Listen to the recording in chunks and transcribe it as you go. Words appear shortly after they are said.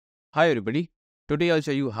Hi everybody, today I'll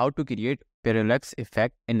show you how to create parallax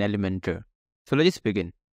effect in Elementor. So let's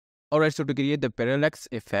begin. Alright, so to create the parallax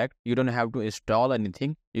effect, you don't have to install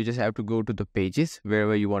anything. You just have to go to the pages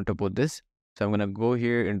wherever you want to put this. So I'm going to go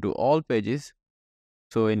here into all pages.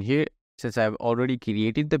 So in here, since I've already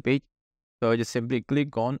created the page, so I just simply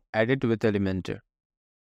click on edit with Elementor.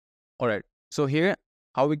 Alright, so here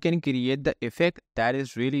how we can create the effect, that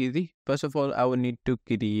is really easy. First of all, I will need to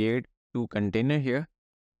create two container here.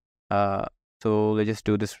 So let's just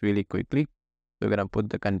do this really quickly. We're gonna put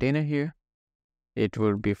the container here. It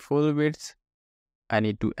will be full width. I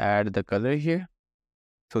need to add the color here.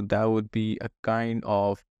 So that would be a kind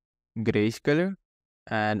of grayish color.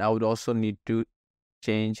 And I would also need to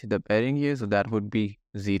change the padding here. So that would be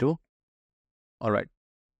 0. All right.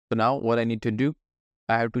 So now what I need to do,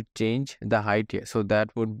 I have to change the height here. So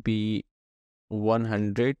that would be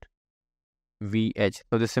 100 VH.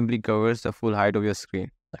 So this simply covers the full height of your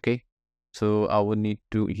screen. Okay. So I would need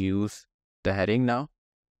to use the heading now.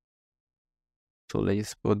 So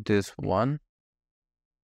let's put this one.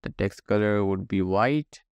 The text color would be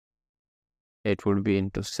white. It would be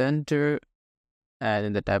into center. And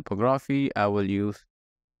in the typography, I will use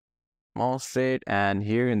small straight. And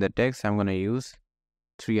here in the text, I'm going to use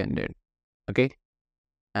 300. Okay.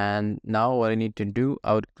 And now what I need to do,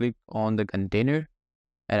 I would click on the container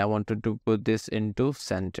and I wanted to put this into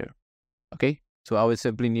center. Okay. So I will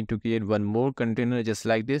simply need to create one more container just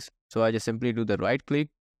like this. So I just simply do the right click,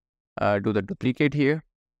 do the duplicate here,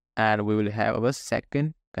 and we will have our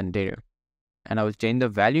second container. And I will change the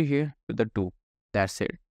value here to the 2. That's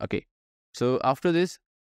it. Okay. So after this,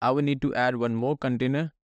 I will need to add one more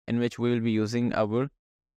container in which we will be using our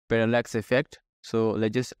parallax effect. So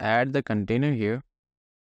let's just add the container here.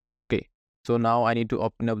 Okay. So now I need to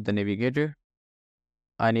open up the navigator.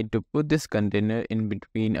 I need to put this container in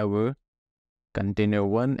between our container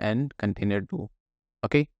 1 and container 2.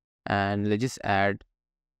 Okay. And let's just add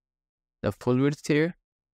the full width here.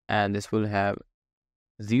 And this will have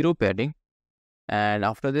 0 padding. And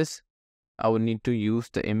after this, I will need to use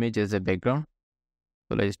the image as a background.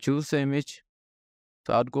 So let's choose the image.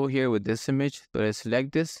 So I'll go here with this image. So let's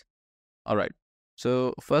select this. All right.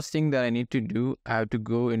 So first thing that I need to do, I have to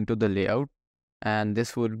go into the layout. And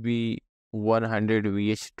this would be 100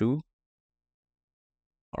 VH2.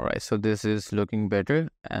 All right. So this is looking better.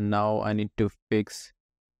 And now I need to fix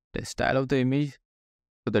the style of the image.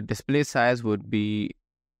 So the display size would be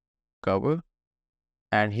cover.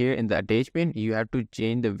 And here in the attachment, you have to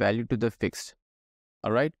change the value to the fixed.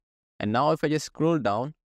 All right. And now if I just scroll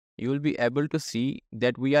down, you will be able to see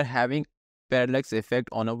that we are having parallax effect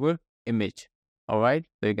on our image. All right.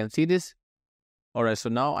 So you can see this. All right. So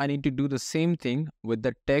now I need to do the same thing with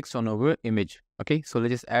the text on our image. Okay. So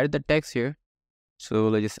let's just add the text here. So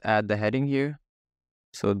let's just add the heading here.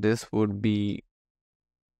 So this would be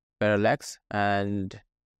parallax, and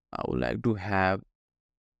I would like to have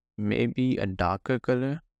maybe a darker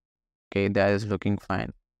color. Okay, that is looking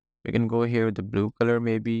fine. We can go here with the blue color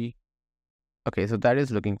maybe. Okay, so that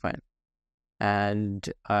is looking fine. And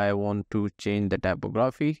I want to change the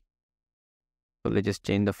typography. So let's just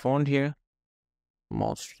change the font here.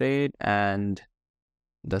 Small straight, and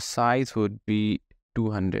the size would be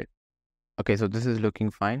 200. Okay, so this is looking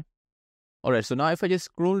fine. All right, so now if I just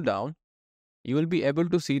scroll down, you will be able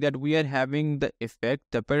to see that we are having the effect,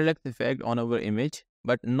 the parallax effect on our image,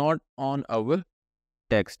 but not on our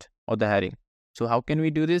text or the heading. So how can we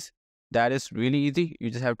do this? That is really easy. You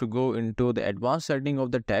just have to go into the advanced setting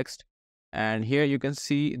of the text, and here you can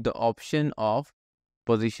see the option of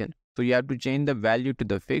position. So you have to change the value to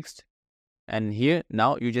the fixed, and here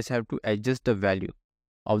now you just have to adjust the value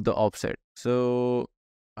of the offset. So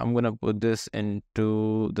I'm gonna put this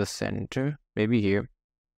into the center, maybe here.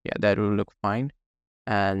 Yeah, that will look fine.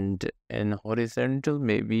 And in horizontal,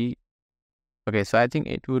 maybe. Okay, so I think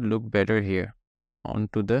it would look better here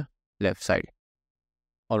onto the left side.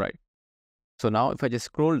 All right. So now if I just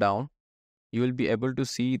scroll down, you will be able to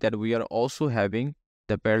see that we are also having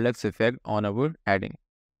the parallax effect on our heading.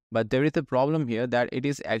 But there is a problem here that it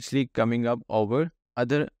is actually coming up over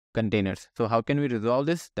other containers. So how can we resolve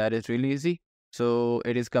this? That is really easy. So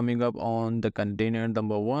it is coming up on the container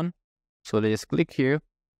number 1. So let's click here.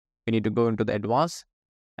 We need to go into the advanced,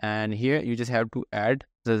 and here you just have to add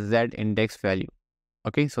the Z index value.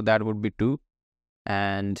 Okay, so that would be 2.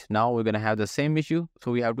 And now we're going to have the same issue.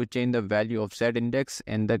 So we have to change the value of Z index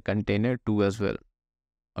in the container 2 as well.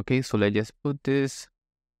 Okay, so let's just put this.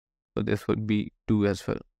 So this would be 2 as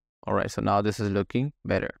well. All right, so now this is looking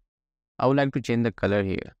better. I would like to change the color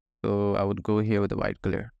here. So I would go here with the white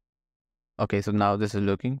color. Okay, so now this is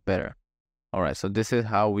looking better. All right, so this is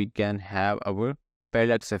how we can have our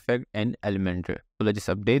parallax effect in Elementor. So let's just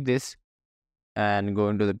update this and go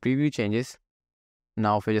into the preview changes.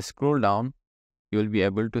 Now if I just scroll down, you will be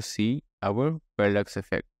able to see our parallax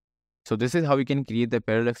effect. So this is how we can create the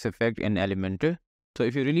parallax effect in Elementor. So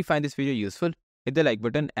if you really find this video useful, hit the like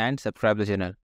button and subscribe the channel.